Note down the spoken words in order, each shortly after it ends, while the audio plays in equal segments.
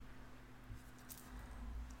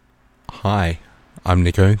Hi, I'm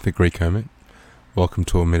Nico, the Greek Hermit. Welcome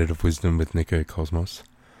to a Minute of Wisdom with Nico Cosmos.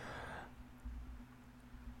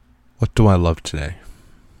 What do I love today?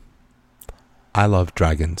 I love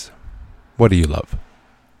dragons. What do you love?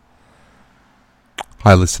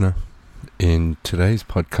 Hi, listener. In today's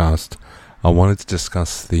podcast, I wanted to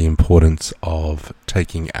discuss the importance of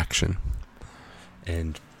taking action.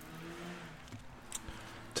 And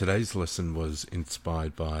today's lesson was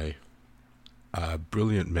inspired by a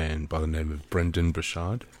brilliant man by the name of Brendan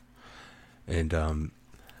Burchard. And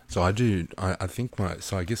so I guess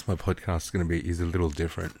my podcast is a little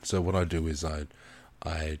different. So what I do is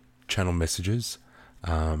I channel messages.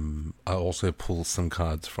 I also pull some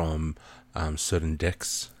cards from certain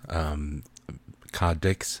decks, card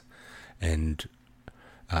decks, and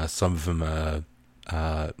some of them are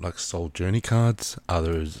like soul journey cards,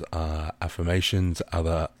 others are affirmations,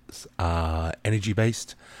 others are energy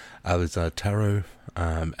based, others are tarot,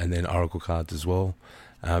 and then oracle cards as well.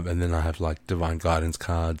 And then I have like divine guidance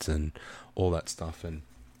cards and all that stuff. And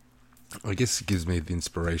I guess it gives me the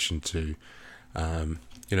inspiration to,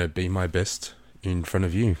 be my best in front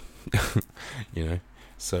of you,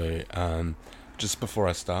 So, just before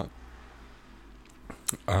I start,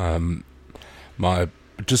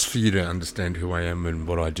 just for you to understand who I am and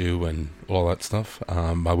what I do and all that stuff,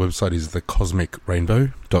 my website is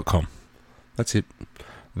thecosmicrainbow.com. That's it.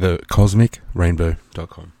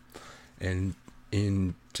 thecosmicrainbow.com. And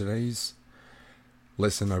in today's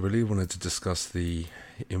lesson, I really wanted to discuss the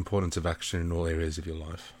importance of action in all areas of your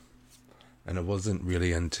life. And it wasn't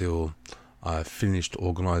really until I finished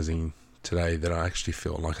organizing today that I actually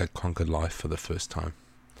felt like I conquered life for the first time.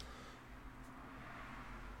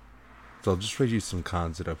 So I'll just read you some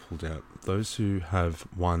cards that I pulled out. Those who have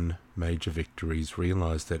won major victories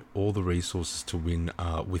realize that all the resources to win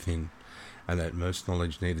are within, and that most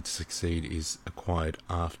knowledge needed to succeed is acquired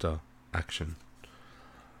after action.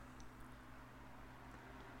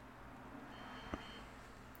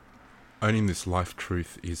 Owning this life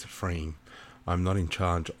truth is freeing. I'm not in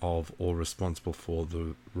charge of or responsible for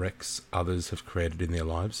the wrecks others have created in their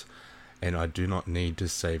lives, and I do not need to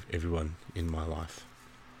save everyone in my life.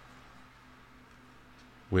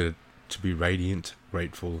 We're to be radiant,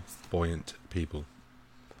 grateful, buoyant people.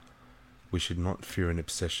 We should not fear an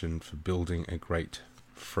obsession for building a great,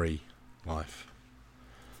 free life.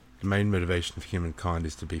 The main motivation of humankind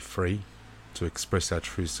is to be free, to express our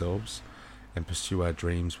true selves, and pursue our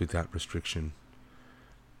dreams without restriction,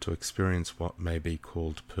 to experience what may be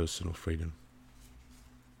called personal freedom.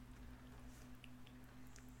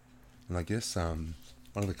 And I guess one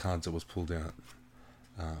of the cards that was pulled out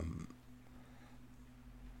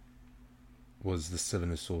was the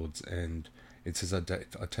Seven of Swords, and it says, I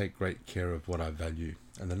take great care of what I value.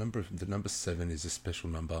 And the number 7 is a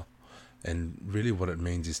special number, and really what it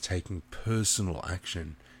means is taking personal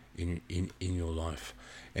action in your life.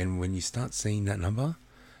 And when you start seeing that number,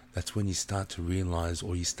 that's when you start to realize,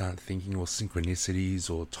 or you start thinking, or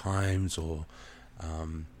synchronicities, or times, or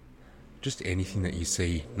just anything that you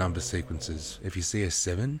see, number sequences. If you see a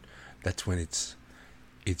 7, that's when it's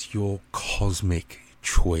your cosmic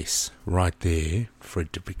choice right there for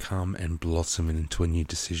it to become and blossom into a new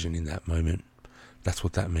decision in that moment. That's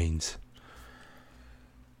what that means.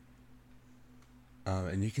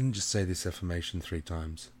 And you can just say this affirmation 3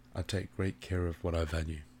 times. I take great care of what I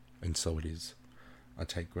value, and so it is. I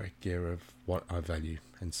take great care of what I value,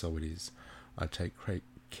 and so it is. I take great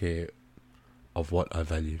care of what I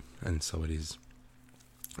value, and so it is.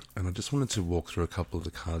 And I just wanted to walk through a couple of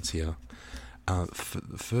the cards here.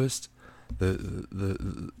 First,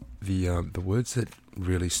 the words that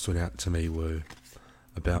really stood out to me were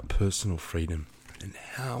about personal freedom and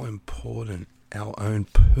how important our own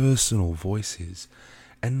personal voice is,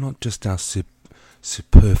 and not just our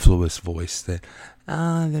superfluous voice that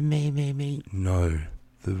the me. No,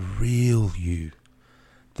 the real you,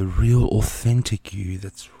 the real authentic you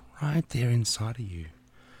that's right there inside of you.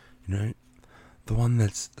 The one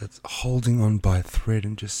that's holding on by a thread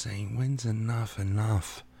and just saying, when's enough?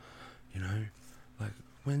 Like,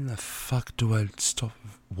 when the fuck do I stop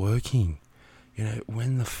working?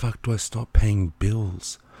 When the fuck do I stop paying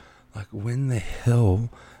bills? Like, when the hell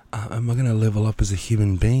am I going to level up as a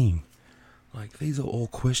human being? Like, these are all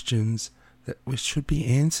questions that should be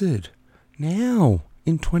answered now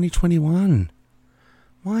in 2021.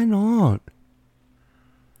 Why not?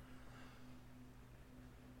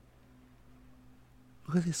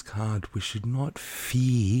 Look at this card. We should not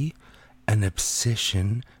fear an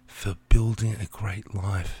obsession for building a great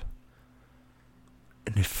life.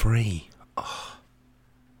 And they're free.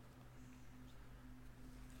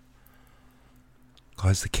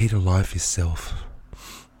 Guys, the key to life is self.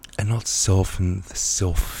 and not self and the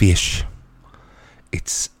selfish.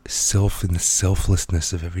 It's self in the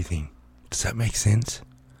selflessness of everything. Does that make sense?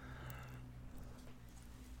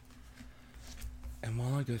 And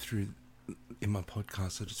while I go through in my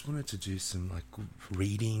podcast, I just wanted to do some like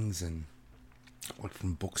readings and like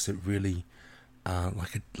from books that really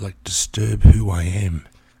like disturb who I am,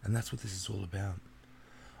 and that's what this is all about.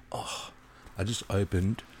 Oh, I just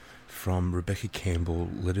opened from Rebecca Campbell,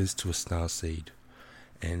 Letters to a Starseed,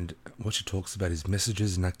 and what she talks about is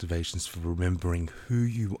messages and activations for remembering who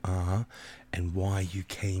you are and why you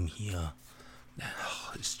came here.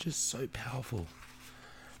 Oh, it's just so powerful.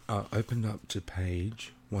 I opened up to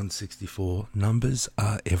page 164. Numbers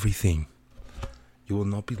are everything. You will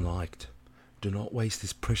not be liked. Do not waste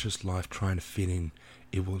this precious life trying to fit in.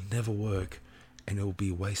 It will never work, and it will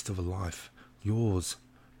be a waste of a life. Yours,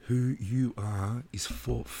 who you are, is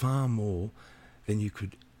far more than you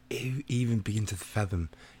could even begin to fathom.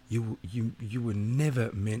 You were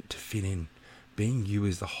never meant to fit in. Being you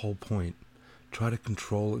is the whole point. Try to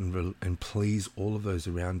control and please all of those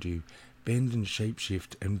around you. Bend and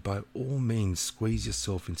shapeshift, and by all means squeeze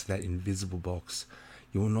yourself into that invisible box.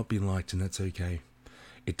 You will not be liked, and that's okay.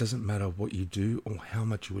 It doesn't matter what you do or how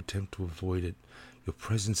much you attempt to avoid it. Your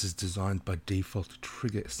presence is designed by default to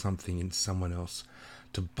trigger something in someone else,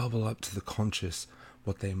 to bubble up to the conscious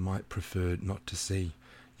what they might prefer not to see.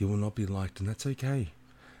 You will not be liked, and that's okay.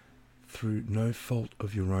 Through no fault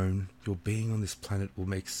of your own, your being on this planet will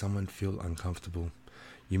make someone feel uncomfortable.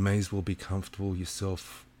 You may as well be comfortable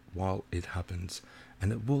yourself while it happens,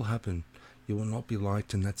 and it will happen. You will not be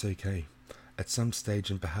liked, and that's okay. At some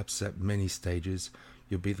stage, and perhaps at many stages,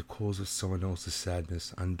 you'll be the cause of someone else's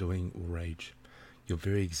sadness, undoing, or rage. Your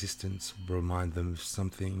very existence will remind them of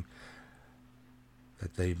something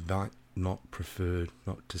that they might not prefer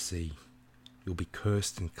not to see. You'll be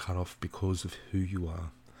cursed and cut off because of who you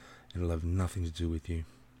are, and it'll have nothing to do with you.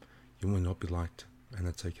 You will not be liked, and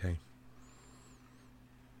that's okay.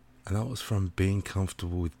 And that was from being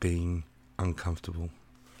comfortable with being uncomfortable.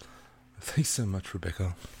 Thanks so much,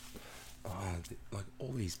 Rebecca. Like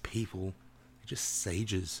all these people, they're just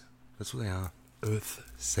sages. That's what they are. Earth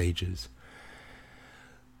sages.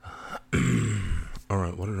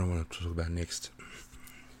 Alright, what did I want to talk about next?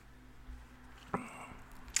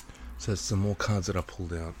 So some more cards that I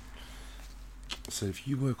pulled out. So if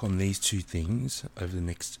you work on these two things over the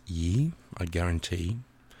next year, I guarantee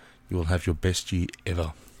you will have your best year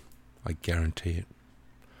ever. I guarantee it.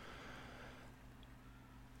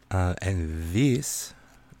 And this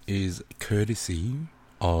is courtesy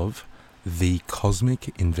of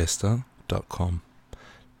thecosmicinvestor.com.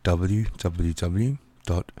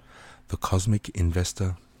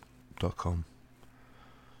 www.thecosmicinvestor.com,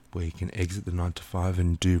 where you can exit the 9 to 5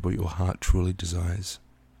 and do what your heart truly desires,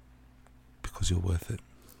 because you're worth it.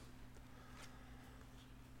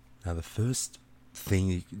 Now the first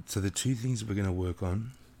thing, so the two things we're going to work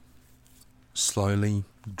on, slowly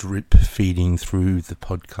drip feeding through the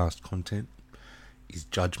podcast content, is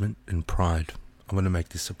judgment and pride. I'm going to make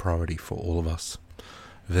this a priority for all of us.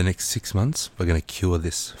 Over the next 6 months, we're going to cure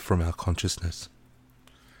this from our consciousness.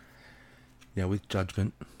 Now with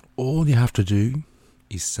judgment, all you have to do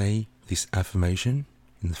is say this affirmation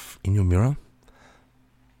in your mirror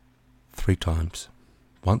 3 times,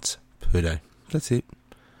 once per day. That's it.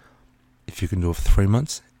 If you can do it for 3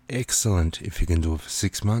 months, excellent. If you can do it for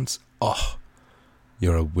 6 months,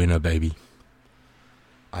 you're a winner, baby.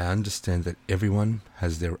 I understand that everyone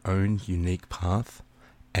has their own unique path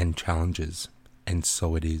and challenges, and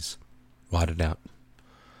so it is. Write it out.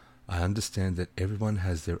 I understand that everyone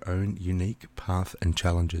has their own unique path and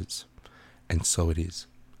challenges, and so it is.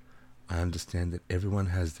 I understand that everyone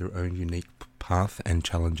has their own unique path and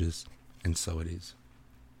challenges, and so it is.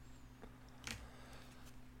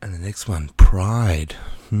 And the next one, pride.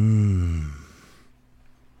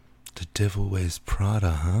 The devil wears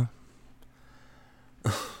Prada, huh?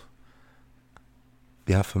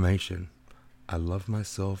 The affirmation, I love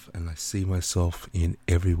myself and I see myself in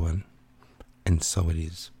everyone, and so it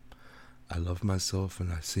is. I love myself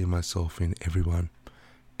and I see myself in everyone,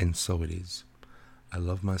 and so it is. I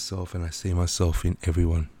love myself and I see myself in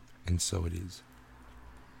everyone, and so it is.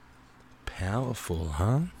 Powerful,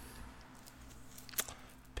 huh?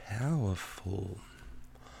 Powerful.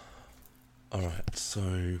 Alright,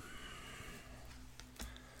 so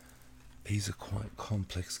these are quite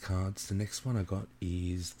complex cards. The next one I got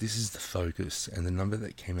is, this is the focus, and the number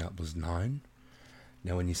that came out was 9.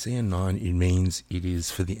 Now when you see a 9, it means it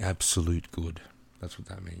is for the absolute good. That's what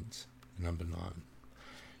that means, number 9.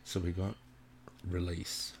 So we got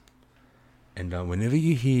release. And whenever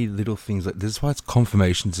you hear little things like this, is why it's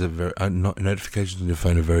confirmations are very notifications on your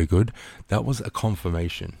phone are very good. That was a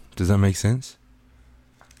confirmation. Does that make sense?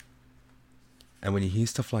 And when you hear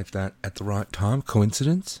stuff like that at the right time,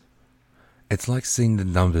 coincidence, it's like seeing the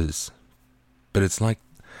numbers, but it's like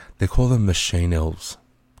they call them machine elves.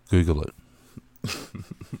 Google it.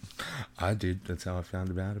 I did. That's how I found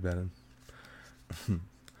out about them.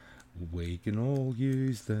 We can all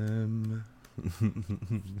use them.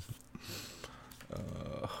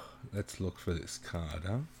 Let's look for this card,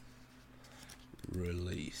 huh?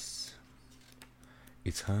 Release.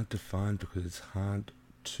 It's hard to find because it's hard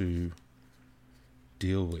to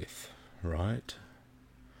deal with, right?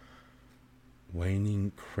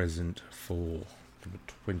 Waning Crescent 4, number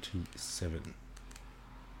 27.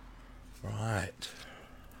 Right.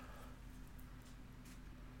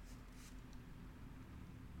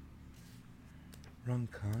 Wrong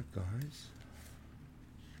card, guys.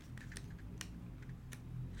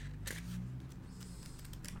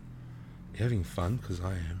 You having fun? Because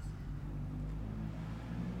I am.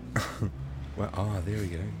 Well, there we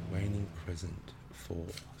go. Waning Crescent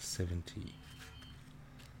 470.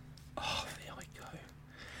 Oh, there we go.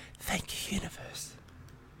 Thank you, universe.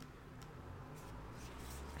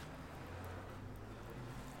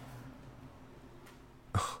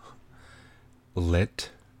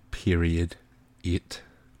 Let period it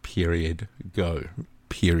period go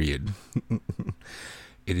period.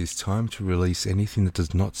 It is time to release anything that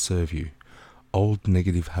does not serve you. Old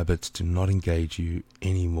negative habits do not engage you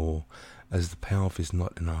anymore, as the payoff is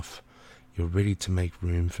not enough. You're ready to make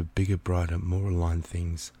room for bigger, brighter, more aligned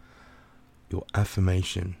things. Your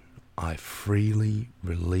affirmation: I freely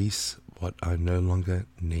release what I no longer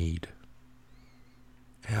need.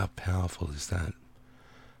 How powerful is that?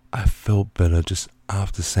 I felt better just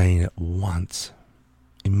after saying it once.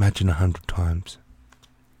 Imagine 100 times.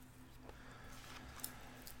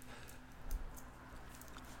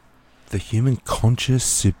 The human conscious,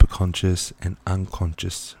 superconscious, and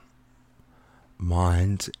unconscious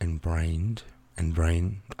mind and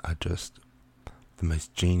brain are just the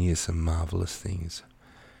most genius and marvelous things.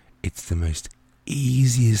 It's the most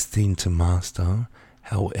easiest thing to master.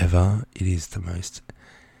 However, it is the most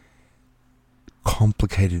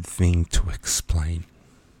complicated thing to explain.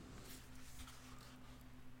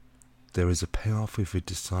 There is a payoff if we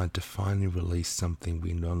decide to finally release something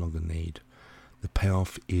we no longer need. The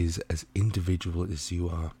payoff is as individual as you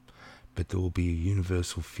are, but there will be a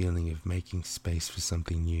universal feeling of making space for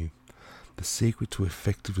something new. The secret to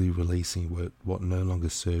effectively releasing what no longer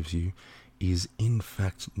serves you is, in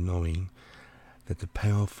fact, knowing that the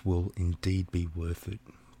payoff will indeed be worth it,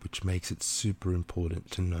 which makes it super important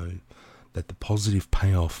to know that the positive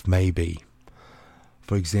payoff may be.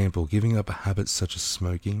 For example, giving up a habit such as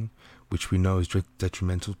smoking, which we know is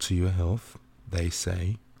detrimental to your health, they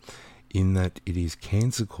say, in that it is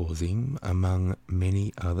cancer-causing, among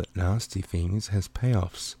many other nasty things, has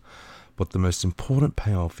payoffs. But the most important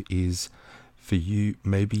payoff is for you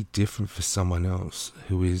may be different for someone else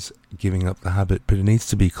who is giving up the habit, but it needs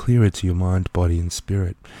to be clearer to your mind, body and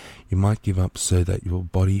spirit. You might give up so that your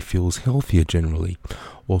body feels healthier generally,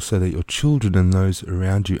 or so that your children and those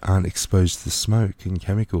around you aren't exposed to smoke and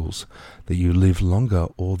chemicals, that you live longer,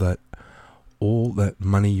 or that all that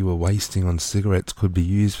money you are wasting on cigarettes could be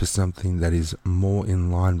used for something that is more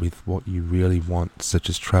in line with what you really want, such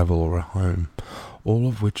as travel or a home, all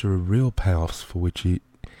of which are real payoffs for which it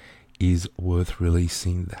is worth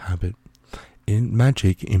releasing the habit. In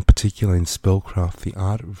magic, in particular in spellcraft, the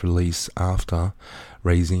art of release after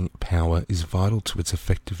raising power is vital to its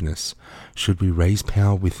effectiveness. Should we raise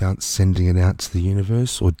power without sending it out to the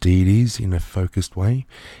universe or deities in a focused way,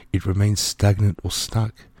 it remains stagnant or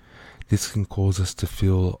stuck. This can cause us to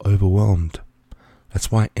feel overwhelmed.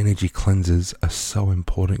 That's why energy cleanses are so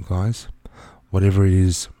important, guys. Whatever it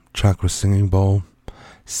is, chakra singing bowl,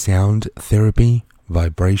 sound therapy,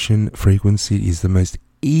 vibration, frequency is the most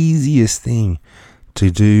easiest thing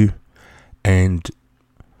to do, and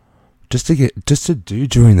just to do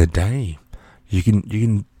during the day. You can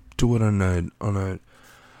do it on a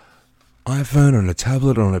iPhone, on a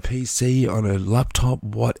tablet, on a PC, on a laptop,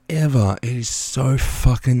 whatever. It is so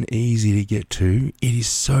fucking easy to get to. It is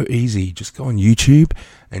so easy. Just go on YouTube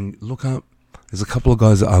and look up. There's a couple of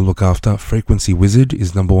guys that I look after. Frequency Wizard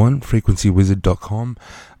is number one. FrequencyWizard.com.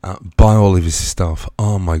 Buy all of his stuff.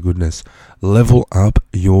 Oh my goodness. Level up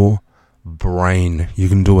your brain. You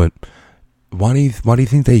can do it. Why do you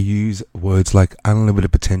think they use words like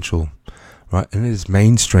unlimited potential? Right? And it is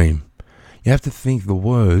mainstream. You have to think the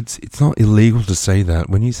words. It's not illegal to say that.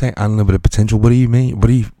 When you say unlimited potential, what do you mean? What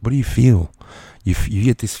do you feel? You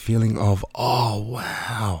get this feeling of, oh,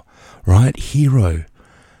 wow, right? Hero.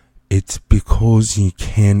 It's because you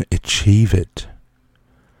can achieve it.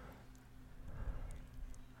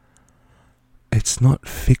 It's not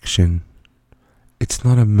fiction. It's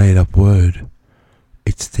not a made-up word.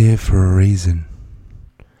 It's there for a reason.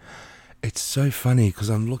 It's so funny because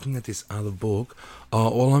I'm looking at this other book.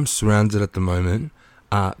 All I'm surrounded at the moment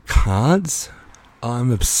are cards.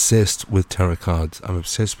 I'm obsessed with tarot cards. I'm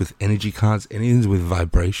obsessed with energy cards, anything with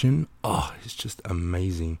vibration. Oh, it's just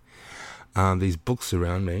amazing. These books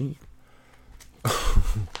around me.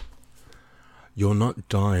 You're Not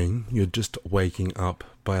Dying, You're Just Waking Up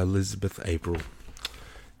by Elizabeth April.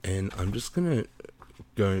 And I'm just going to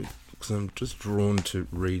go, because I'm just drawn to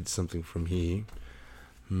read something from here.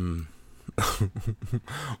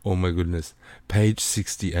 Oh my goodness. Page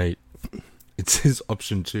 68. It says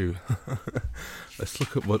option 2. Let's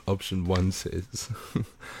look at what option 1 says.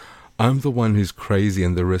 I'm the one who's crazy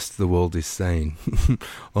and the rest of the world is sane.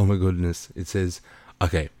 Oh my goodness. It says,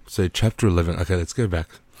 okay, so chapter 11. Okay, let's go back.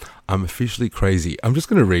 I'm officially crazy. I'm just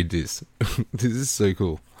going to read this. This is so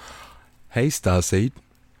cool. Hey, Starseed.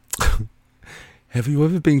 Have you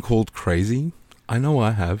ever been called crazy? I know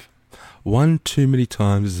I have. One too many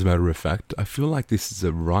times, as a matter of fact. I feel like this is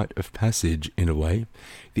a rite of passage, in a way.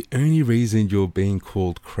 The only reason you're being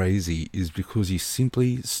called crazy is because you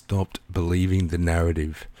simply stopped believing the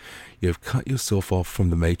narrative. You have cut yourself off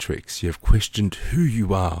from the matrix. You have questioned who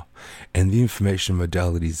you are and the information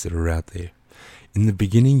modalities that are out there. In the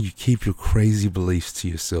beginning, you keep your crazy beliefs to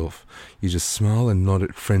yourself. You just smile and nod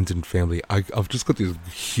at friends and family. I've just got this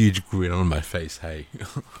huge grin on my face, hey.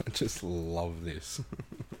 I just love this.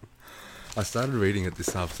 I started reading it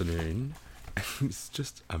this afternoon, and it's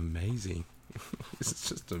just amazing. It's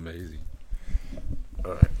just amazing.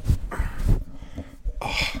 Alright.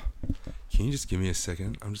 Oh, can you just give me a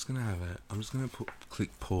second? I'm just gonna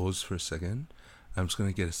click pause for a second. I'm just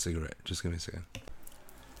gonna get a cigarette. Just give me a second.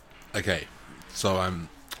 Okay, so I'm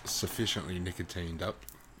sufficiently nicotined up.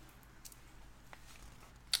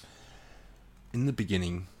 In the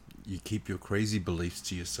beginning, you keep your crazy beliefs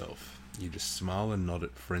to yourself. You just smile and nod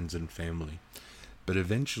at friends and family. But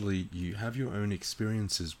eventually, you have your own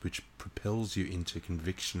experiences which propels you into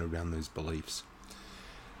conviction around those beliefs.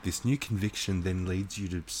 This new conviction then leads you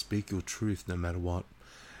to speak your truth no matter what.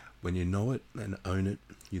 When you know it and own it,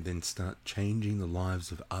 you then start changing the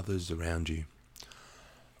lives of others around you.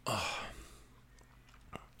 Oh.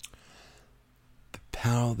 The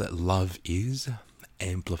power that love is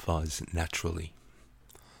amplifies naturally.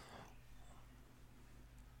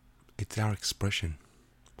 It's our expression.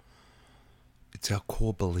 It's our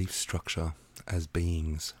core belief structure as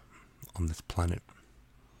beings on this planet.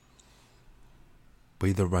 We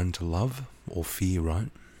either run to love or fear, right?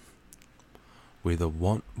 We either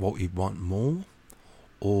want what we want more,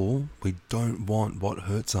 or we don't want what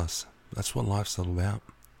hurts us. That's what life's all about.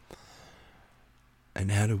 And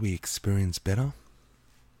how do we experience better?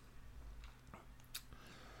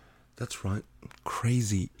 That's right,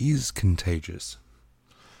 crazy is contagious.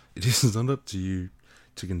 It is not up to you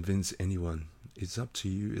to convince anyone. It's up to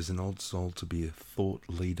you as an old soul to be a thought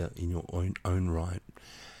leader in your own right,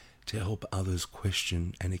 to help others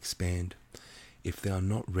question and expand. If they are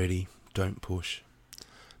not ready, don't push.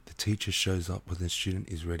 The teacher shows up when the student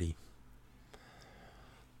is ready.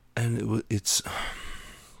 And it's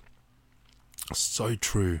so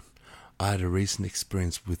true. I had a recent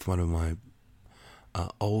experience with one of my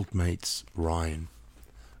old mates, Ryan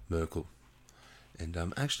Merkel. And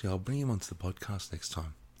actually, I'll bring him onto the podcast next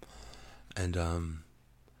time. And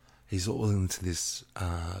he's all into this,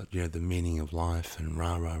 the meaning of life and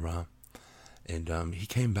rah, rah, rah. And he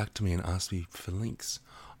came back to me and asked me for links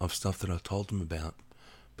of stuff that I told him about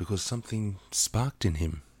because something sparked in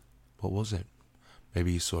him. What was it?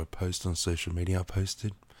 Maybe he saw a post on social media I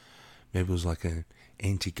posted. Maybe it was like an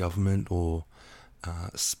anti-government or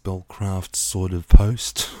spellcraft sort of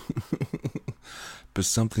post. But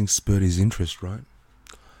something spurred his interest, right?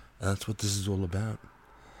 That's what this is all about.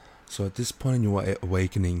 So at this point in your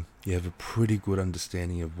awakening, you have a pretty good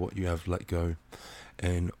understanding of what you have let go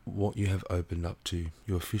and what you have opened up to.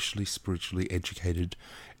 You're officially spiritually educated,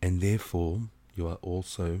 and therefore you are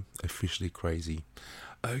also officially crazy.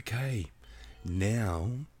 Okay,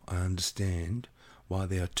 now I understand why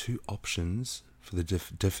there are two options for the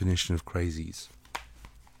definition of crazies.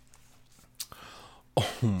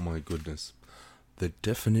 Oh my goodness. The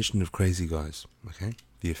definition of crazy, guys, okay?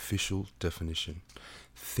 The official definition.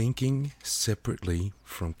 Thinking separately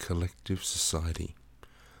from collective society.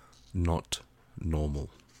 Not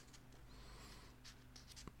normal.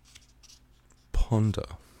 Ponder.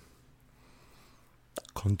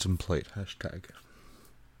 Contemplate hashtag.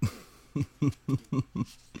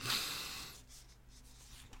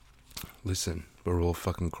 Listen, we're all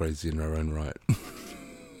fucking crazy in our own right.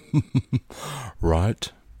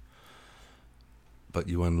 Right? But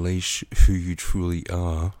you unleash who you truly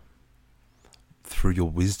are through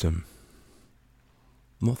your wisdom.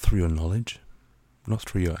 Not through your knowledge, not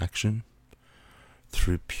through your action.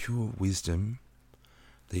 Through pure wisdom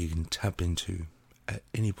that you can tap into at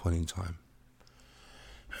any point in time.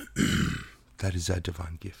 That is our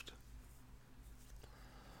divine gift.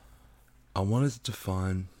 I wanted to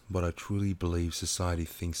define what I truly believe society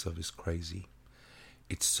thinks of as crazy.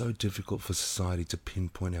 It's so difficult for society to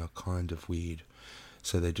pinpoint our kind of weird,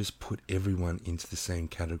 so they just put everyone into the same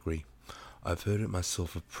category. I've heard it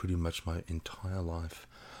myself for pretty much my entire life,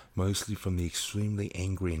 mostly from the extremely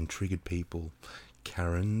angry and triggered people,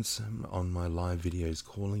 Karens on my live videos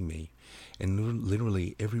calling me, and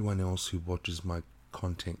literally everyone else who watches my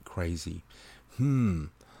content crazy.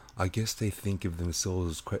 I guess they think of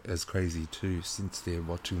themselves as crazy too, since they're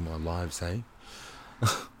watching my lives, hey?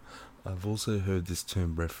 I've also heard this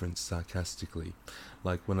term referenced sarcastically,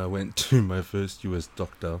 like when I went to my first US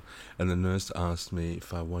doctor and the nurse asked me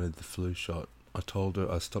if I wanted the flu shot. I told her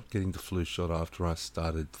I stopped getting the flu shot after I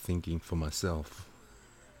started thinking for myself.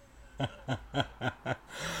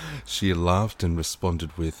 She laughed and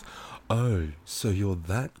responded with, "Oh, so you're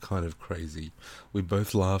that kind of crazy." We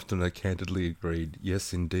both laughed and I candidly agreed,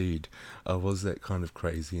 yes indeed, I was that kind of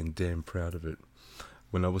crazy and damn proud of it.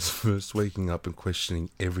 When I was first waking up and questioning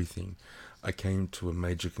everything, I came to a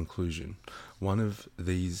major conclusion. One of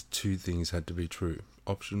these two things had to be true.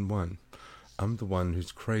 Option 1, I'm the one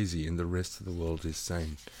who's crazy and the rest of the world is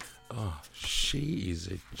sane. Oh, she is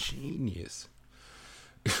a genius.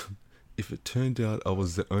 If it turned out I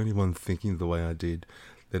was the only one thinking the way I did,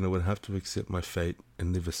 then I would have to accept my fate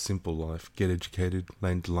and live a simple life. Get educated,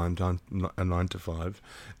 land a 9 to 5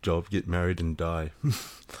 job, get married and die.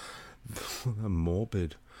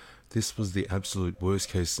 Morbid. This was the absolute worst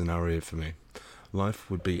case scenario for me.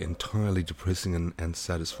 Life would be entirely depressing and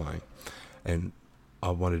unsatisfying, and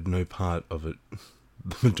I wanted no part of it.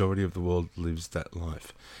 The majority of the world lives that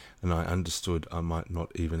life, and I understood I might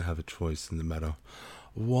not even have a choice in the matter.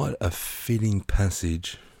 What a fitting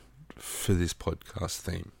passage for this podcast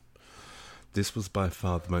theme. This was by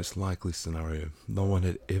far the most likely scenario. No one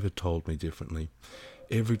had ever told me differently.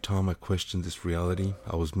 Every time I questioned this reality,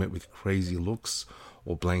 I was met with crazy looks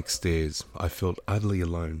or blank stares. I felt utterly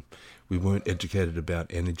alone. We weren't educated about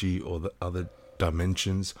energy or the other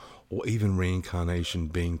dimensions or even reincarnation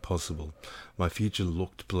being possible. My future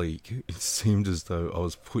looked bleak. It seemed as though I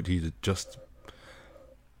was put here to just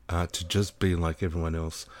be like everyone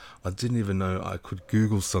else. I didn't even know I could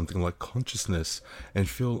Google something like consciousness and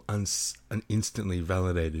feel instantly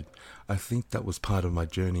validated. I think that was part of my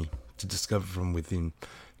journey, to discover from within,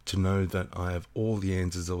 to know that I have all the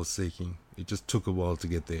answers I was seeking. It just took a while to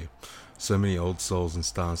get there. So many old souls and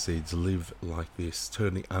starseeds live like this,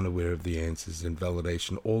 totally unaware of the answers and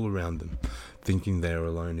validation all around them, thinking they are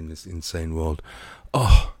alone in this insane world.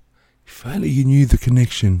 Oh, if only you knew the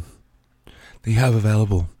connection that you have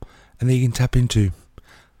available and that you can tap into.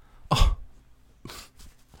 Oh,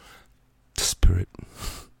 the spirit.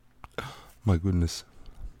 My goodness.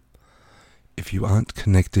 If you aren't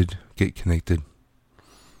connected, get connected.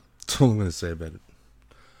 That's all I'm going to say about it.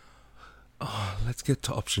 Oh, let's get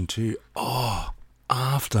to option 2. Oh,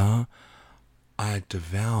 after I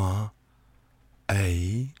devour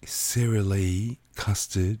a cereally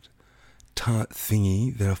custard tart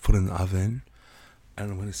thingy that I've put in the oven,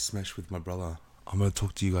 and I'm going to smash with my brother. I'm going to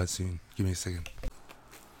talk to you guys soon. Give me a second.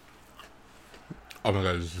 Oh my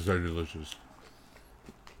god, this is so delicious.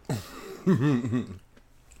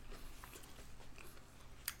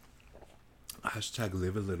 Hashtag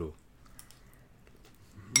live a little.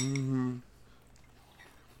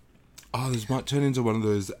 Oh, this might turn into one of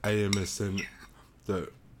those AMSN, I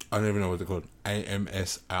don't even know what they're called.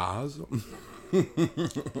 AMSRs.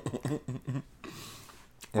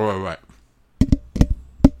 Alright.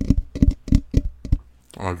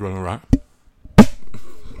 Alright, doing alright.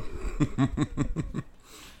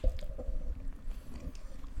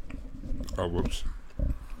 Oh, whoops.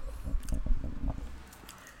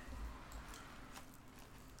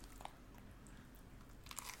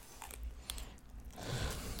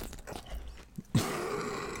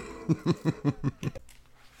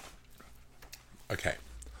 Okay.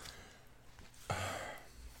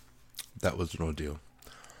 That was an ordeal.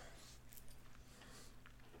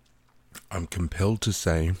 I'm compelled to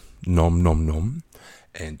say nom nom nom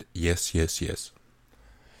and yes, yes, yes.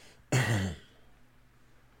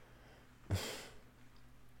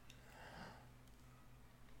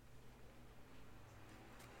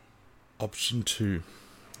 Option 2,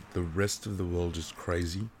 the rest of the world is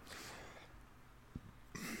crazy.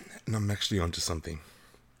 And I'm actually onto something.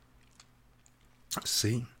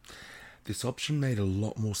 See, this option made a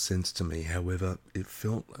lot more sense to me. However, it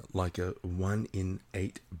felt like a 1 in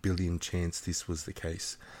 8 billion chance this was the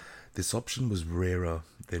case. This option was rarer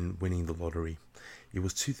than winning the lottery. It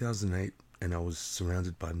was 2008 and I was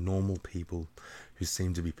surrounded by normal people who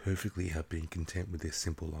seemed to be perfectly happy and content with their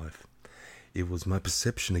simple life. It was my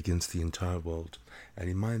perception against the entire world, and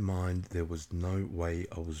in my mind there was no way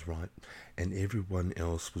I was right and everyone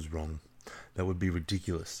else was wrong. That would be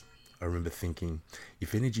ridiculous. I remember thinking,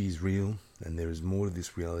 if energy is real and there is more to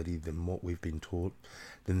this reality than what we've been taught,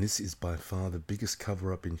 then this is by far the biggest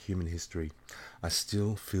cover-up in human history. I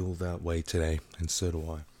still feel that way today, and so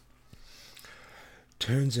do I.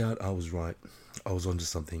 Turns out I was right. I was onto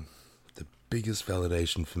something. The biggest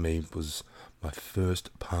validation for me was my first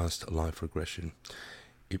past life regression.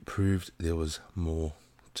 It proved there was more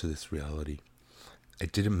to this reality.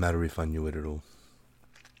 It didn't matter if I knew it at all.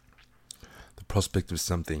 The prospect of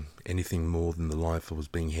something, anything more than the life I was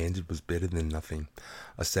being handed, was better than nothing.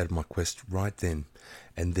 I started my quest right then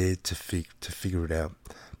and there to figure it out,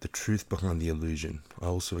 the truth behind the illusion. I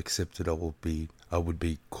also accepted I would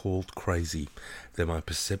be called crazy, that my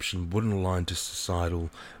perception wouldn't align to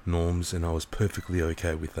societal norms, and I was perfectly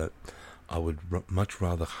okay with that. I would much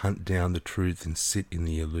rather hunt down the truth than sit in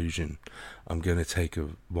the illusion. I'm going to take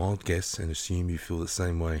a wild guess and assume you feel the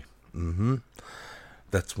same way.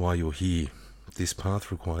 That's why you're here. This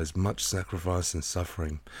path requires much sacrifice and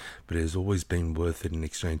suffering, but it has always been worth it in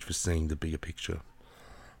exchange for seeing the bigger picture.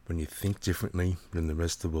 When you think differently than the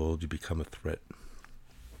rest of the world, you become a threat.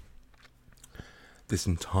 This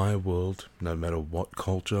entire world, no matter what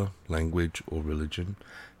culture, language, or religion,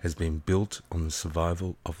 has been built on the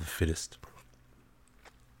survival of the fittest.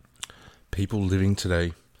 People living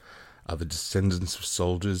today are the descendants of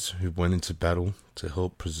soldiers who went into battle to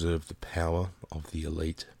help preserve the power of the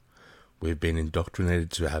elite. We've been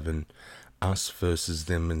indoctrinated to have an us versus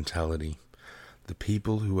them mentality. The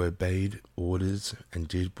people who obeyed orders and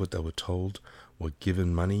did what they were told were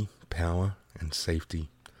given money, power, and safety.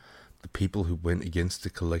 The people who went against the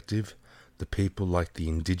collective, the people like the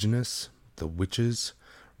indigenous, the witches,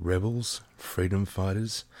 rebels, freedom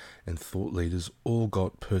fighters, and thought leaders all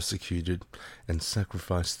got persecuted and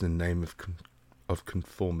sacrificed in the name of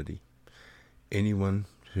conformity. Anyone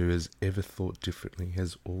who has ever thought differently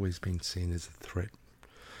has always been seen as a threat.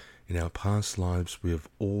 In our past lives, we have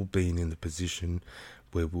all been in the position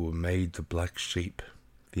where we were made the black sheep,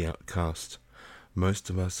 the outcast. Most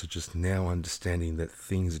of us are just now understanding that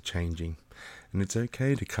things are changing, and it's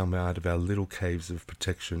okay to come out of our little caves of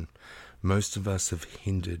protection. Most of us have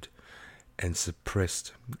hindered and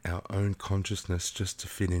suppressed our own consciousness just to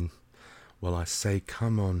fit in. While I say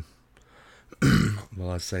come on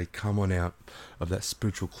out of that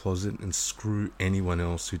spiritual closet and screw anyone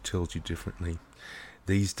else who tells you differently.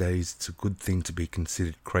 These days, it's a good thing to be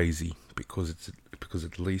considered crazy because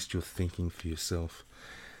at least you're thinking for yourself.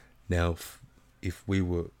 Now, if we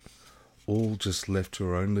were all just left to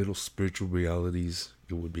our own little spiritual realities,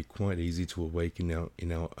 it would be quite easy to awaken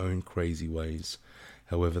in our own crazy ways.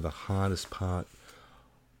 However, the hardest part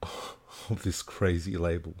of this crazy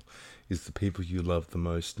label is the people you love the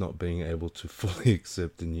most not being able to fully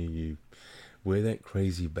accept the new you. Wear that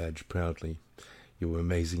crazy badge proudly, you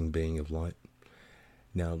amazing being of light.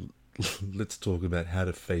 Now, let's talk about how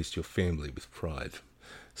to face your family with pride.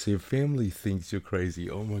 So your family thinks you're crazy.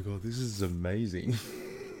 Oh my god, this is amazing.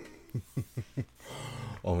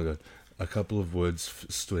 Oh my god, a couple of words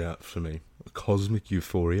stood out for me. Cosmic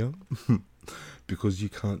euphoria. Because you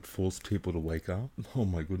can't force people to wake up. Oh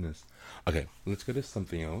my goodness. Okay, let's go to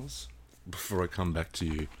something else before I come back to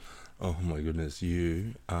you. Oh my goodness,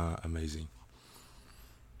 you are amazing.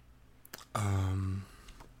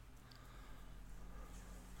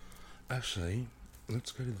 Actually,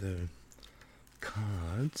 let's go to the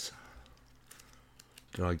cards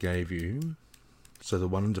that I gave you. So the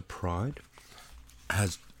one under pride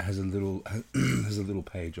has a little has a little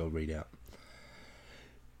page I'll read out.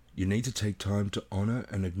 You need to take time to honor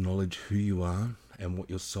and acknowledge who you are and what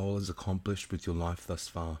your soul has accomplished with your life thus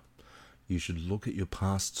far. You should look at your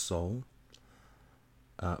past soul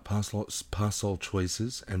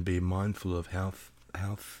choices and be mindful of how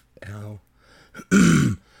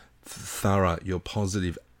thorough your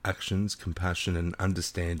positive actions, compassion, and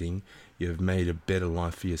understanding you have made a better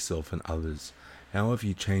life for yourself and others. How have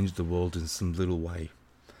you changed the world in some little way?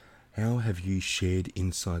 How have you shared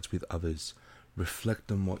insights with others?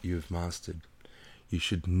 Reflect on what you have mastered. You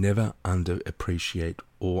should never underappreciate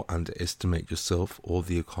or underestimate yourself or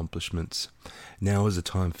the accomplishments. Now is a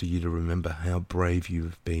time for you to remember how brave you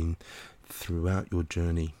have been throughout your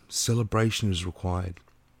journey. Celebration is required.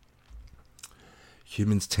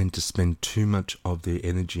 Humans tend to spend too much of their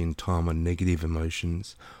energy and time on negative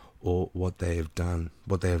emotions or what they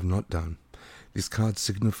have not done. This card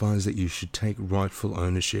signifies that you should take rightful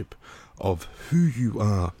ownership of who you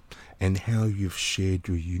are and how you've shared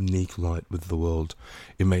your unique light with the world.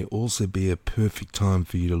 It may also be a perfect time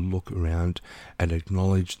for you to look around and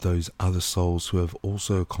acknowledge those other souls who have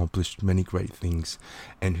also accomplished many great things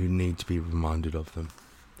and who need to be reminded of them.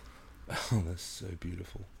 Oh, that's so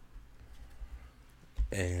beautiful.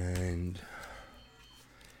 And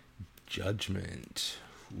Judgment.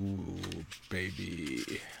 Ooh,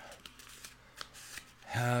 baby.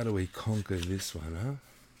 How do we conquer this one, huh?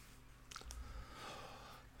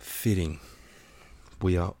 Fitting.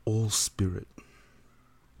 We are all spirit.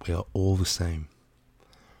 We are all the same.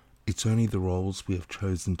 It's only the roles we have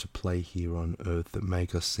chosen to play here on earth that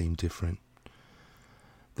make us seem different.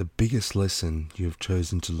 The biggest lesson you have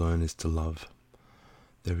chosen to learn is to love.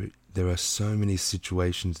 There are so many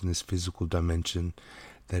situations in this physical dimension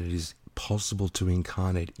that it is possible to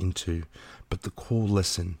incarnate into, but the core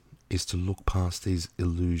lesson is to look past these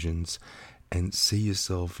illusions and see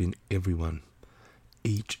yourself in everyone.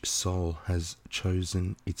 Each soul has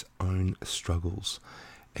chosen its own struggles,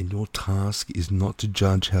 and your task is not to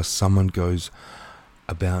judge how someone goes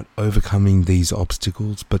about overcoming these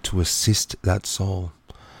obstacles, but to assist that soul.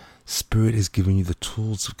 Spirit has given you the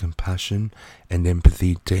tools of compassion and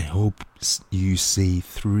empathy to help you see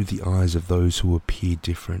through the eyes of those who appear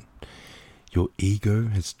different. Your ego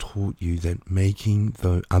has taught you that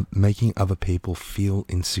making other people feel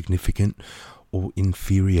insignificant or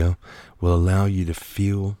inferior will allow you to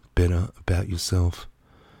feel better about yourself.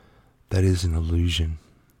 That is an illusion.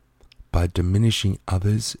 By diminishing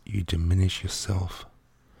others, you diminish yourself.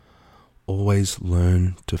 Always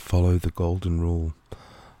learn to follow the golden rule.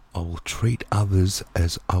 I will treat others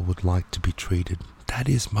as I would like to be treated. That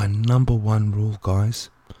is my number one rule, guys.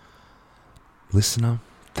 Listener,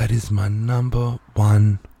 that is my number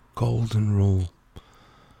one golden rule.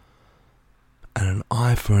 And an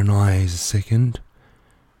eye for an eye is the second,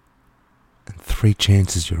 and 3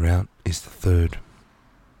 chances you're out is the third.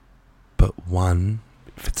 But 1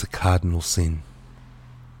 if it's a cardinal sin.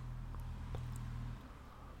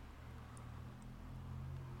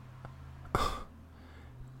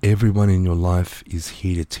 Everyone in your life is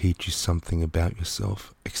here to teach you something about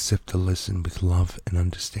yourself. Accept the lesson with love and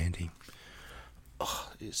understanding. Oh,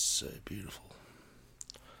 it's so beautiful.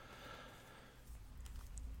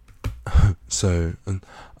 So,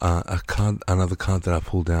 another card that I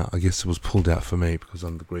pulled out, I guess it was pulled out for me because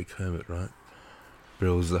I'm the Greek hermit, right?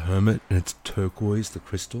 Beryl is the hermit, and it's turquoise, the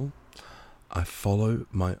crystal. I follow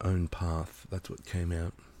my own path. That's what came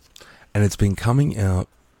out. And it's been coming out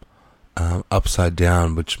upside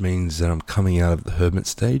down, which means that I'm coming out of the hermit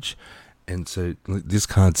stage. And so this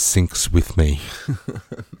card syncs with me.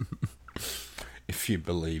 If you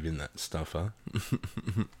believe in that stuff, huh?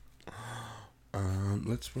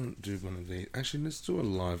 Let's do one of these. Actually, let's do a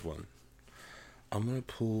live one. I'm going to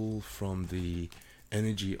pull from the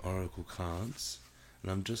energy oracle cards,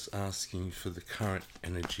 and I'm just asking for the current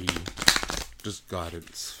energy, just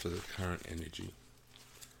guidance for the current energy.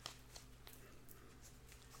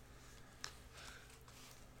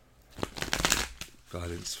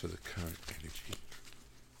 Guidance for the current energy.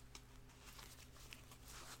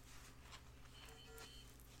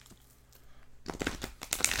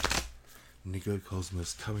 Nico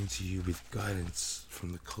Cosmos coming to you with guidance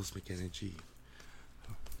from the cosmic energy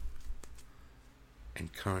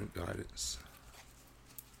and current guidance.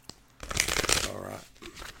 Alright.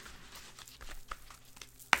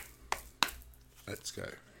 Let's go.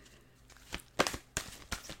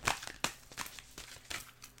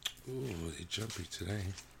 Ooh, they're jumpy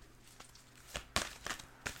today.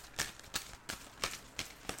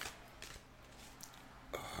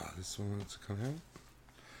 This one wants to come out.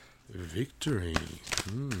 Victory.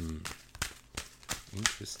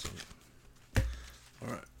 Interesting.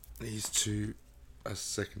 Alright, these two are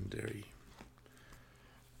secondary.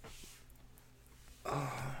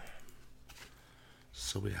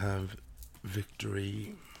 So we have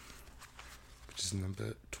Victory, which is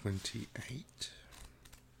number 28.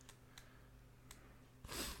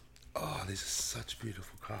 Oh, these are such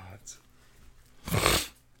beautiful cards.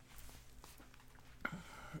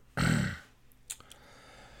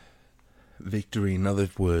 Victory, in other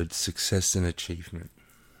words, success and achievement.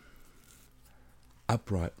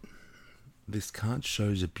 Upright. This card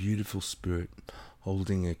shows a beautiful spirit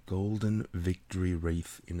holding a golden victory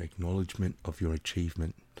wreath in acknowledgement of your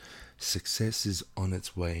achievement. Success is on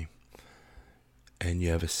its way, and you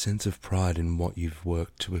have a sense of pride in what you've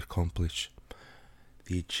worked to accomplish.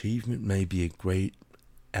 The achievement may be a great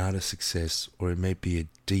outer success, or it may be a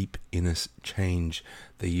deep inner change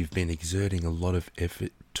that you've been exerting a lot of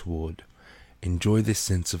effort toward. Enjoy this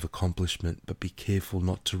sense of accomplishment, but be careful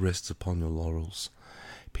not to rest upon your laurels.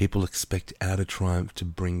 People expect outer triumph to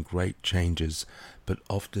bring great changes, but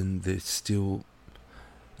often there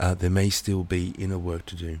may still be inner work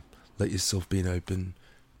to do. Let yourself be open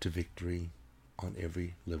to victory on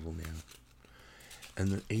every level now. And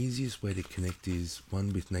the easiest way to connect is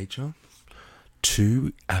 1, with nature,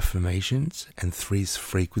 2, affirmations, and 3 is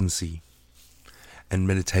frequency, and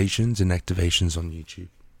meditations and activations on YouTube.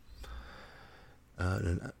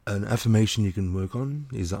 An affirmation you can work on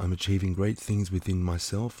is that I'm achieving great things within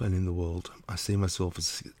myself and in the world. I see myself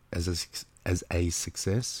as a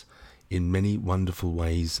success in many wonderful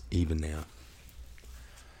ways even now.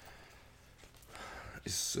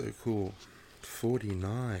 It's so cool.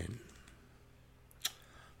 49.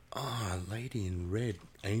 Lady in red,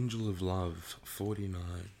 Angel of Love, 49.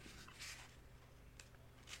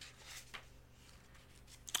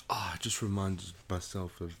 I just reminded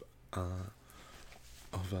myself of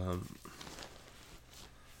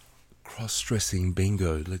cross-dressing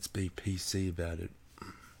bingo. Let's be PC about it.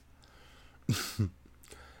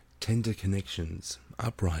 Tender connections,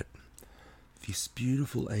 upright. This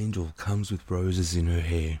beautiful angel comes with roses in her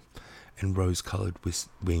hair and rose-coloured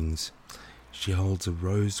wings. She holds a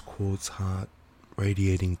rose quartz heart,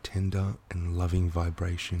 radiating tender and loving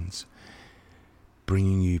vibrations,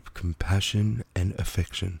 bringing you compassion and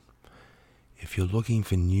affection. If you're looking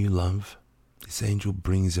for new love, this angel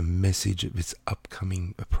brings a message of its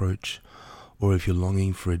upcoming approach. Or if you're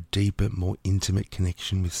longing for a deeper, more intimate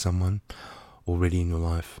connection with someone already in your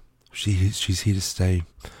life, she's here to stay.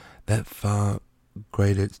 That far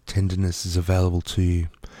greater tenderness is available to you.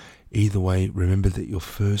 Either way, remember that your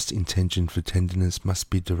first intention for tenderness must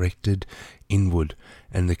be directed inward,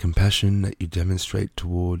 and the compassion that you demonstrate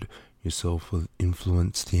toward yourself will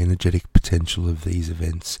influence the energetic potential of these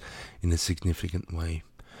events in a significant way.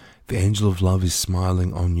 The angel of love is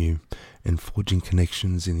smiling on you and forging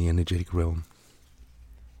connections in the energetic realm.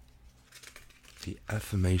 The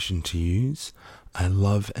affirmation to use: I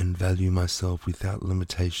love and value myself without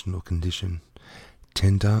limitation or condition.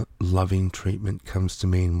 Tender, loving treatment comes to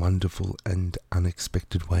me in wonderful and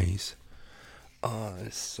unexpected ways.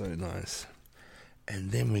 It's so nice.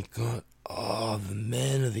 And then we got, the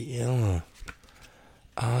man of the hour,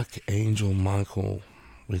 Archangel Michael,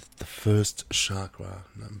 with the first chakra,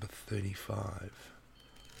 number 35.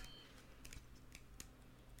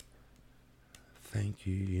 Thank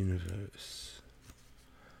you, universe.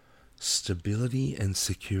 Stability and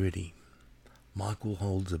security. Michael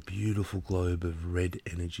holds a beautiful globe of red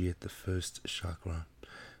energy at the first chakra,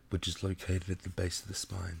 which is located at the base of the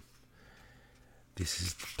spine. This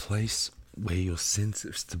is the place where your sense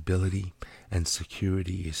of stability and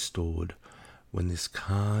security is stored. When this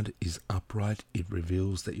card is upright, it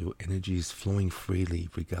reveals that your energy is flowing freely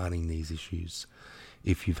regarding these issues.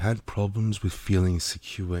 If you've had problems with feeling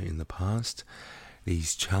secure in the past,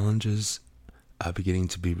 these challenges are beginning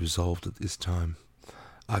to be resolved at this time.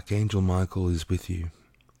 Archangel Michael is with you,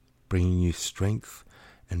 bringing you strength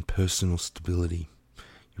and personal stability.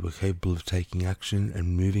 You are capable of taking action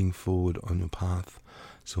and moving forward on your path,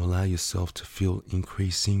 so allow yourself to feel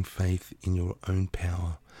increasing faith in your own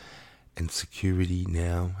power and security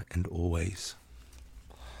now and always.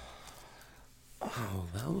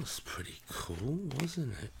 That was pretty cool,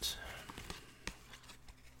 wasn't it?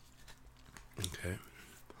 Okay.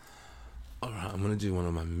 Alright, I'm going to do one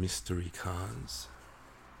of my mystery cards.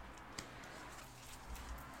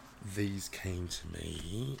 These came to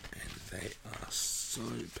me and they are so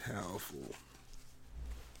powerful.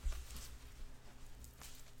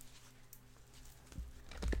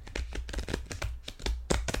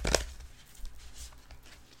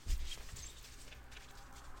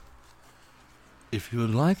 If you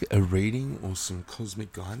would like a reading or some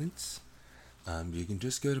cosmic guidance, you can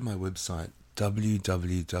just go to my website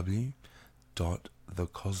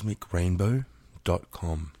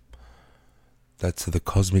www.thecosmicrainbow.com. That's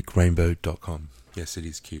thecosmicrainbow.com. Yes, it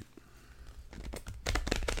is cute.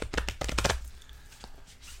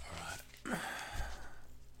 Alright.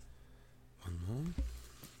 One more.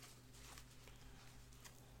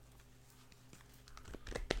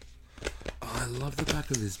 I love the back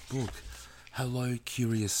of this book. Hello,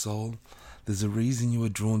 curious soul. There's a reason you were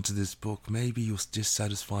drawn to this book. Maybe you're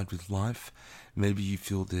dissatisfied with life. Maybe you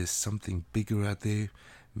feel there's something bigger out there.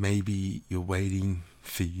 Maybe you're waiting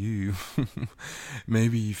for you.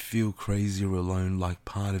 Maybe you feel crazy or alone, like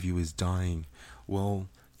part of you is dying. Well,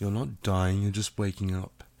 you're not dying, you're just waking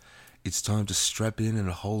up. It's time to strap in and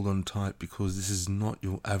hold on tight, because this is not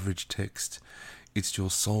your average text. It's your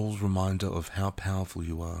soul's reminder of how powerful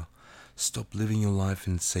you are. Stop living your life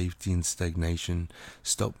in safety and stagnation.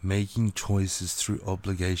 Stop making choices through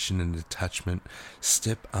obligation and attachment.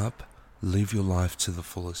 Step up, live your life to the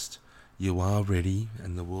fullest. You are ready,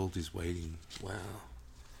 and the world is waiting. Wow.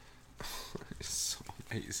 It's so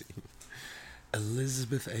amazing.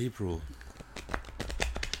 Elizabeth April.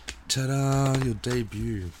 Ta-da! Your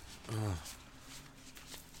debut.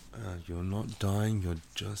 You're not dying, you're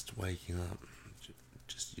just waking up.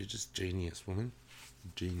 You're just genius, woman.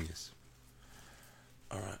 Genius.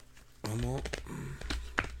 Alright, one more.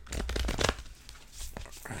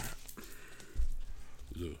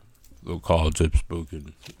 The cards have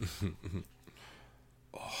spoken.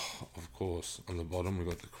 Of course, on the bottom we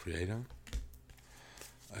got the creator.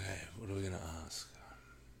 Okay, what are we going to ask?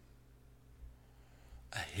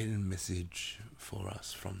 A hidden message for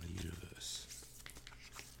us from the universe.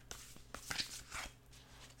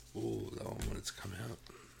 Oh, that one wanted to come out.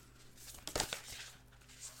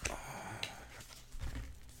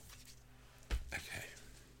 Okay.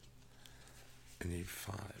 I need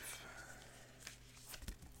 5.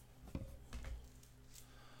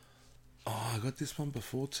 Oh, I got this one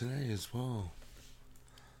before today as well.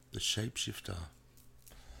 The shapeshifter.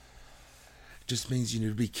 Just means you need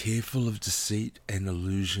to be careful of deceit and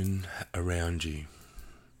illusion around you.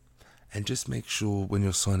 And just make sure when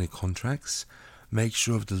you're signing contracts, make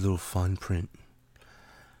sure of the little fine print.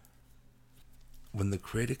 When the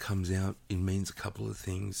creator comes out, it means a couple of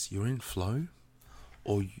things. You're in flow,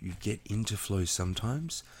 or you get into flow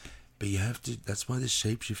sometimes, but you have to, that's why the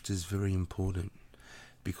shapeshifter is very important,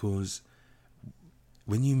 because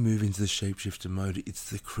when you move into the shapeshifter mode, it's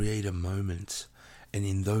the creator moment. And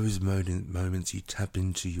in those moments, you tap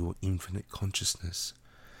into your infinite consciousness.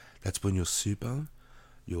 That's when your super,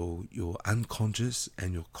 your unconscious,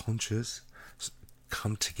 and your conscious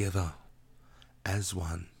come together as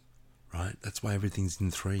one, right? That's why everything's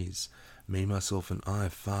in 3s. Me, myself, and I,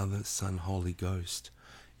 Father, Son, Holy Ghost.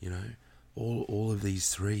 You know, all of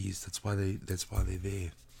these 3s. That's why they're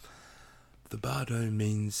there. The bardo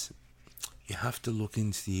means you have to look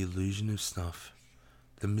into the illusion of stuff,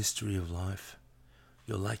 the mystery of life.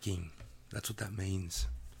 You're lacking. That's what that means.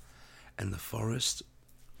 And the forest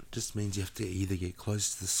just means you have to either get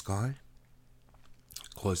close to the sky,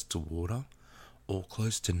 close to water, or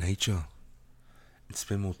close to nature, and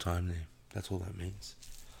spend more time there. That's all that means.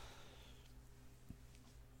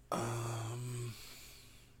 Am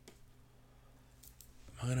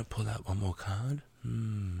I going to pull out one more card?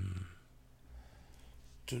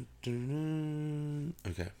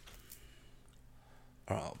 Okay.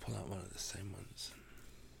 Alright, I'll pull out one of the same ones.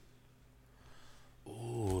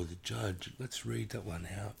 Oh, the judge. Let's read that one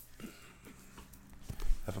out.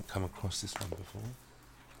 Haven't come across this one before.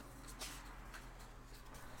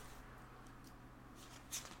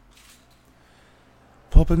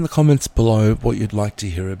 Pop in the comments below what you'd like to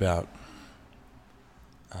hear about.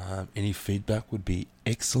 Any feedback would be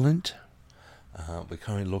excellent. We're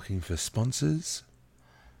currently looking for sponsors,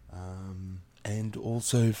 and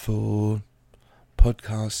also for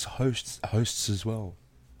podcast hosts as well.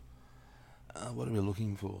 What are we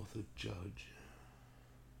looking for? The judge.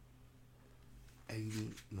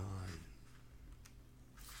 89.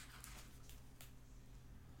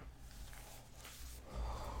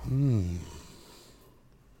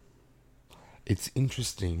 It's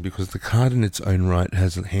interesting because the card in its own right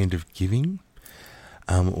has a hand of giving,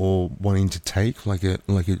 or wanting to take, like a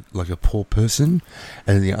poor person,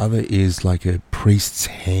 and the other is like a priest's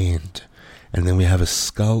hand, and then we have a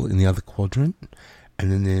skull in the other quadrant,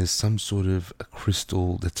 and then there's some sort of a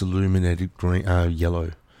crystal that's illuminated green,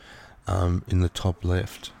 yellow, in the top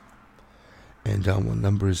left. And what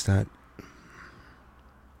number is that?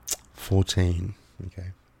 14. Okay.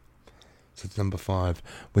 So it's number 5.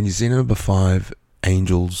 When you see number 5,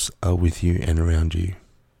 angels are with you and around you.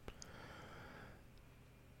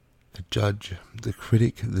 The judge, the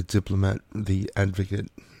critic, the diplomat, the advocate.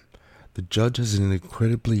 The judge has an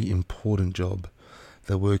incredibly important job.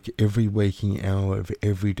 They work every waking hour of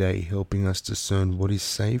every day, helping us discern what is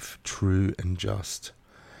safe, true, and just.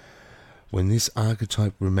 When this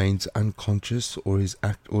archetype remains unconscious or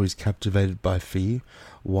is captivated by fear,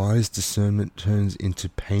 wise discernment turns into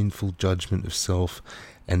painful judgment of self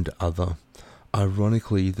and other.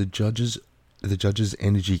 Ironically, the judge's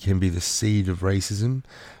energy can be the seed of racism,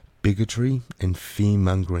 bigotry, and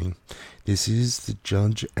fear-mongering. This is the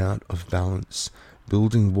judge out of balance.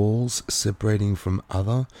 building walls separating from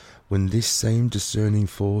other when this same discerning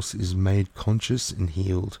force is made conscious and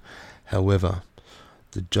healed. However,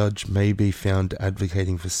 the judge may be found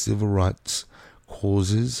advocating for civil rights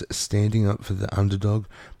causes, standing up for the underdog,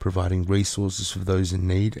 providing resources for those in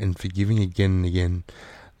need, and forgiving again and again.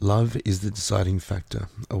 Love is the deciding factor.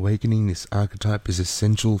 Awakening this archetype is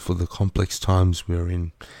essential for the complex times we're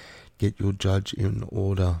in. Get your judge in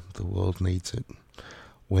order. The world needs it.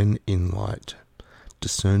 When in light,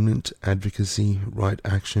 discernment, advocacy, right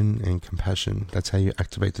action, and compassion. That's how you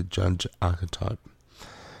activate the judge archetype.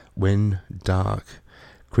 When dark,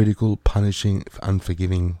 critical, punishing,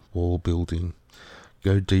 unforgiving, wall building.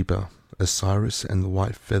 Go deeper. Osiris and the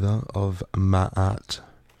white feather of Ma'at.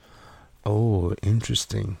 Oh,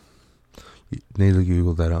 interesting. You need to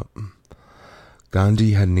Google that up.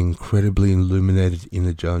 Gandhi had an incredibly illuminated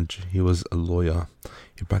inner judge. He was a lawyer.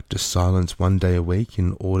 He practiced silence one day a week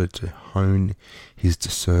in order to hone his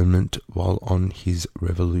discernment while on his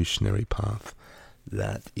revolutionary path.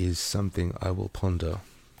 That is something I will ponder.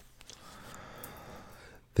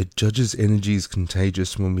 The judge's energy is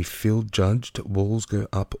contagious. When we feel judged, walls go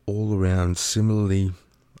up all around. Similarly,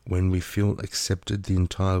 when we feel accepted, the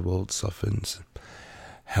entire world softens.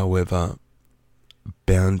 However,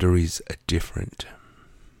 boundaries are different.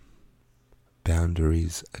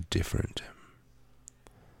 Boundaries are different.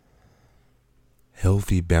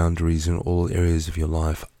 Healthy boundaries in all areas of your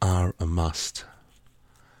life are a must.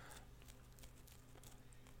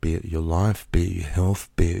 Be it your life, be it your health,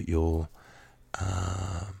 be it your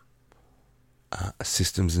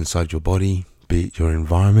systems inside your body, be it your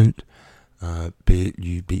environment, be it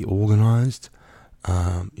you be organized,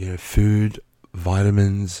 food,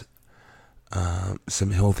 vitamins,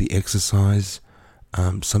 some healthy exercise,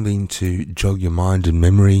 something to jog your mind and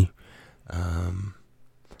memory,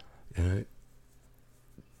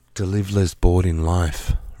 to live less bored in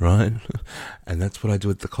life, right? And that's what I do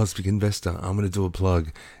at The Cosmic Investor. I'm going to do a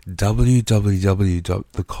plug.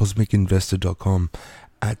 www.thecosmicinvestor.com.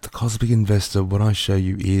 At The Cosmic Investor, what I show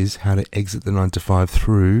you is how to exit the 9-to-5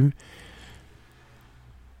 through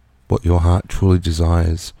what your heart truly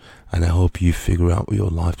desires, and I help you figure out what your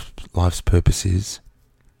life's purpose is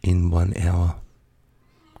in 1 hour.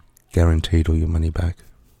 Guaranteed all your money back.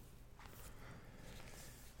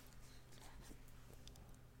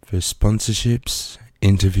 For sponsorships,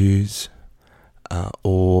 interviews,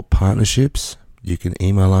 or partnerships, you can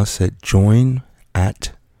email us at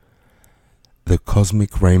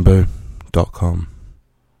join@thecosmicrainbow.com.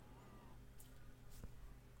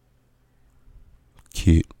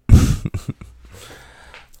 Cute.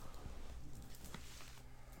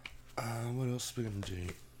 What else are we going to do?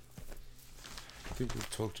 I think we've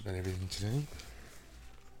talked about everything today.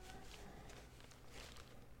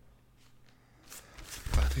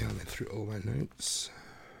 I think I went through all my notes.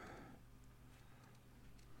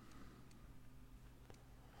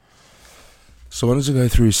 So I wanted to go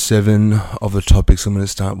through 7 of the topics I'm going to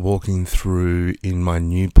start walking through in my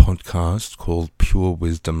new podcast called Pure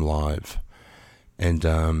Wisdom Live. And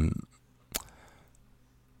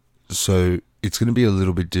so it's going to be a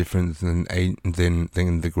little bit different than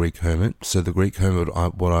the Greek Hermit. So the Greek Hermit,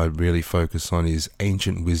 what I really focus on is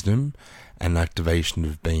ancient wisdom and activation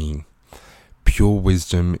of being. Pure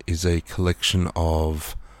wisdom is a collection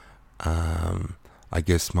of,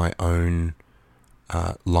 my own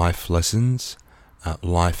life lessons,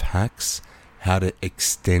 life hacks, how to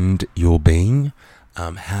extend your being,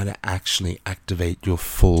 how to actually activate your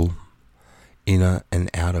full inner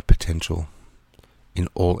and outer potential in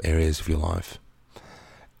all areas of your life.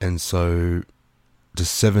 And so the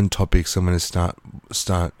 7 topics I'm going to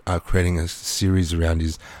start creating a series around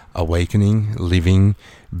is awakening, living,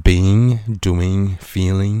 being, doing,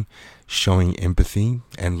 feeling, showing empathy,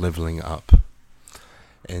 and leveling up.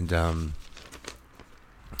 And I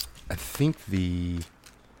think the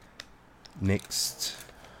next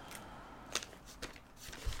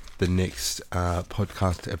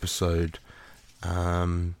podcast episode,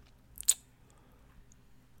 I'm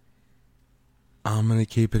going to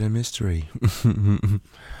keep it a mystery.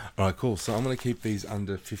 Alright, cool. So I'm going to keep these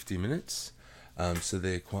under 50 minutes, so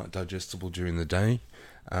they're quite digestible during the day,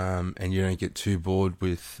 and you don't get too bored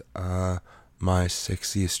with my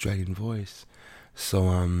sexy Australian voice.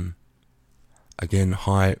 So, again,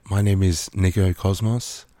 hi, my name is Nico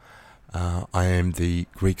Cosmos. I am the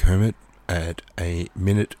Greek Hermit at A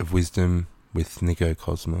Minute of Wisdom with Nico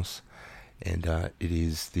Cosmos, and it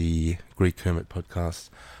is the Greek Hermit podcast.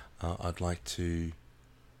 I'd like to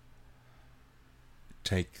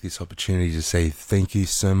take this opportunity to say thank you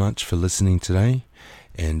so much for listening today,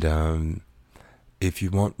 and if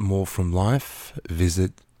you want more from life,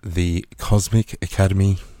 visit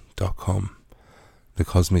thecosmicacademy.com.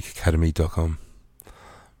 Thecosmicacademy.com.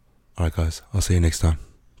 Alright guys, I'll see you next time.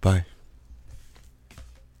 Bye.